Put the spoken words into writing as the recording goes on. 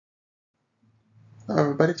Hello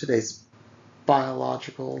everybody, today's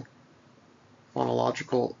biological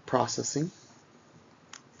phonological processing,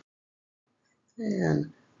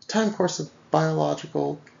 and the time course of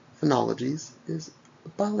biological phonologies is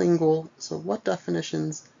bilingual. So what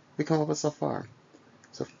definitions we come up with so far?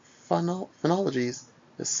 So phonologies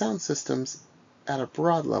is sound systems at a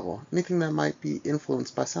broad level, anything that might be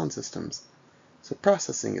influenced by sound systems. So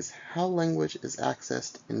processing is how language is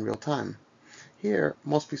accessed in real time. Here,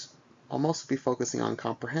 I'll mostly be focusing on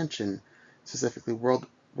comprehension, specifically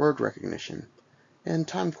word recognition. And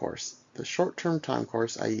time course, the short-term time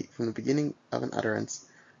course, i.e. from the beginning of an utterance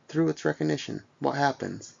through its recognition. What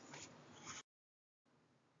happens?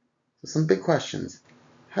 So some big questions.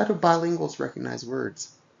 How do bilinguals recognize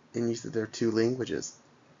words in use of their two languages?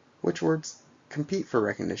 Which words compete for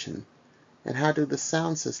recognition? And how do the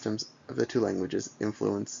sound systems of the two languages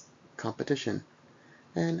influence competition?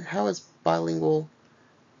 And how is bilingual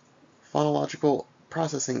phonological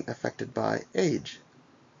processing affected by age?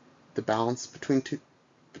 The balance between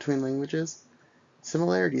languages,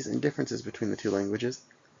 similarities and differences between the two languages,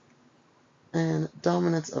 and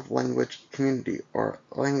dominance of language community, or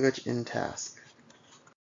language in task.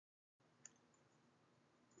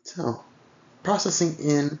 So, processing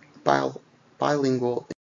in bilingual.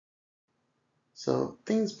 So,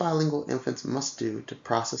 things bilingual infants must do to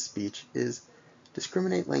process speech is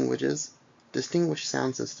discriminate languages, distinguish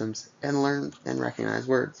sound systems, and learn and recognize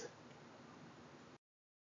words.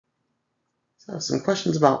 So, some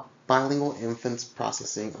questions about bilingual infants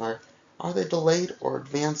processing are they delayed or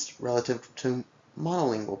advanced relative to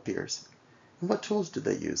monolingual peers? And what tools do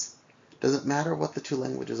they use? Does it matter what the two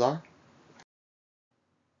languages are?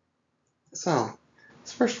 So,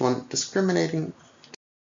 this first one, discriminating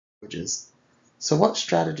languages. So what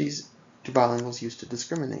strategies do bilinguals use to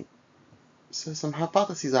discriminate? So some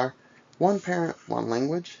hypotheses are one parent, one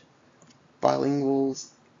language. Bilinguals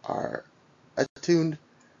are attuned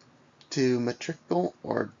to metrical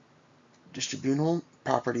or distributional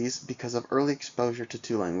properties because of early exposure to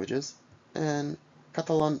two languages. And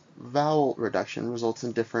Catalan vowel reduction results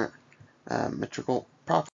in different metrical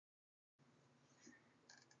properties.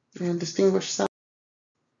 And distinguish sound.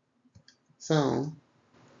 So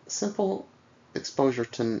simple exposure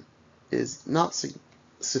to is not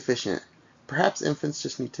sufficient. Perhaps infants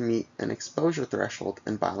just need to meet an exposure threshold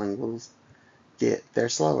and bilinguals get there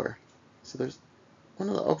slower. So there's one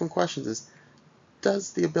of the open questions is,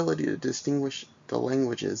 does the ability to distinguish the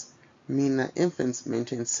languages mean that infants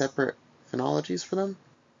maintain separate phonologies for them?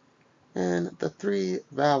 And the three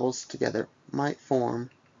vowels together might form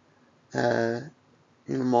a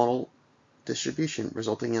unimodal distribution,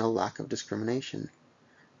 resulting in a lack of discrimination.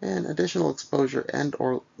 And additional exposure and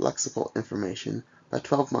or lexical information by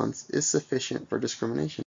 12 months is sufficient for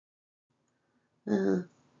discrimination. And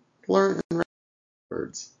learn and write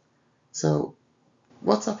words. So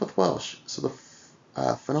what's up with Welsh? So the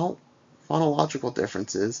phonological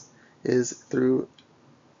differences is through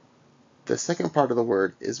the second part of the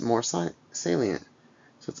word is more salient.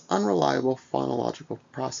 So it's unreliable phonological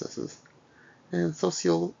processes. And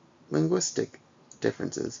sociolinguistic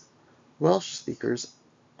differences. Welsh speakers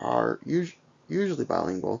are usually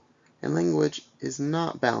bilingual, and language is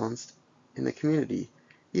not balanced in the community.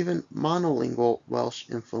 Even monolingual Welsh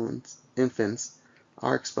infants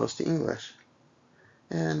are exposed to English.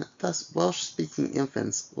 And thus, Welsh-speaking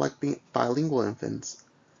infants, like bilingual infants,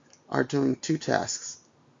 are doing two tasks,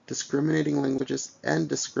 discriminating languages and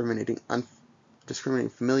discriminating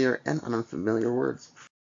familiar and unfamiliar words.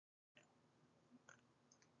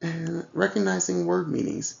 And recognizing word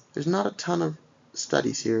meanings. There's not a ton of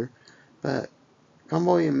studies here, but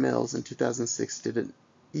Conboy and Mills in 2006 did an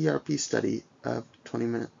ERP study of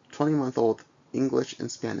 20-month-old English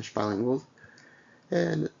and Spanish bilinguals,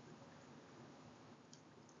 and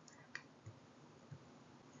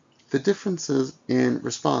the differences in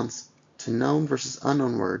response to known versus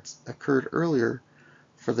unknown words occurred earlier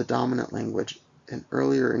for the dominant language and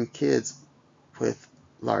earlier in kids with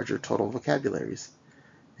larger total vocabularies.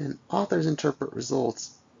 And authors interpret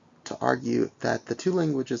results to argue that the two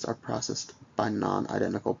languages are processed by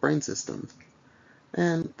non-identical brain systems.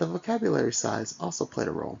 And the vocabulary size also played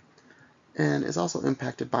a role, and is also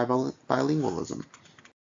impacted by bilingualism.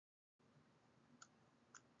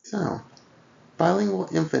 So, bilingual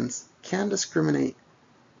infants can discriminate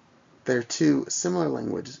their two similar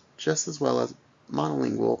languages just as well as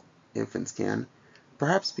monolingual infants can,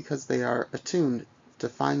 perhaps because they are attuned to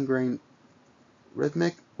fine-grained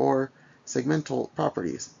rhythmic or segmental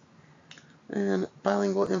properties. And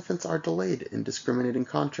bilingual infants are delayed in discriminating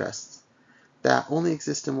contrasts that only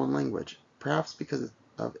exist in one language, perhaps because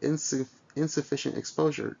of insufficient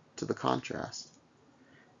exposure to the contrast.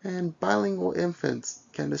 And bilingual infants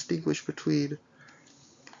can distinguish between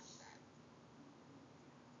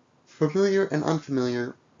familiar and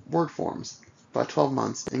unfamiliar word forms by 12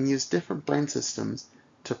 months and use different brain systems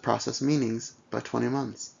to process meanings by 20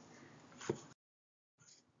 months.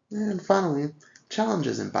 And finally,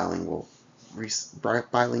 challenges in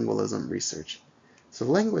bilingualism research. So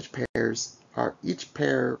language pairs are, each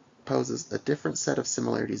pair poses a different set of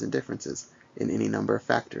similarities and differences in any number of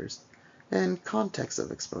factors. And context of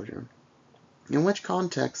exposure. In which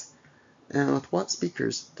context and with what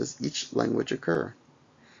speakers does each language occur?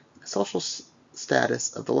 Social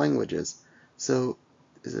status of the languages. So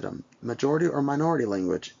is it a majority or minority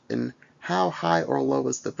language? And how high or low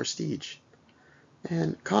is the prestige?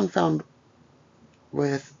 And confound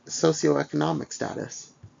with socioeconomic status.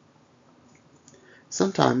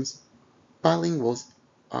 Sometimes bilinguals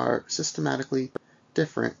are systematically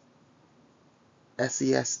different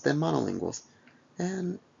SES than monolinguals,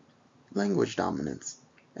 and language dominance,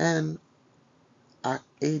 and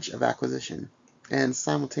age of acquisition, and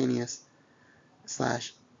simultaneous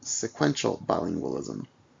 / sequential bilingualism.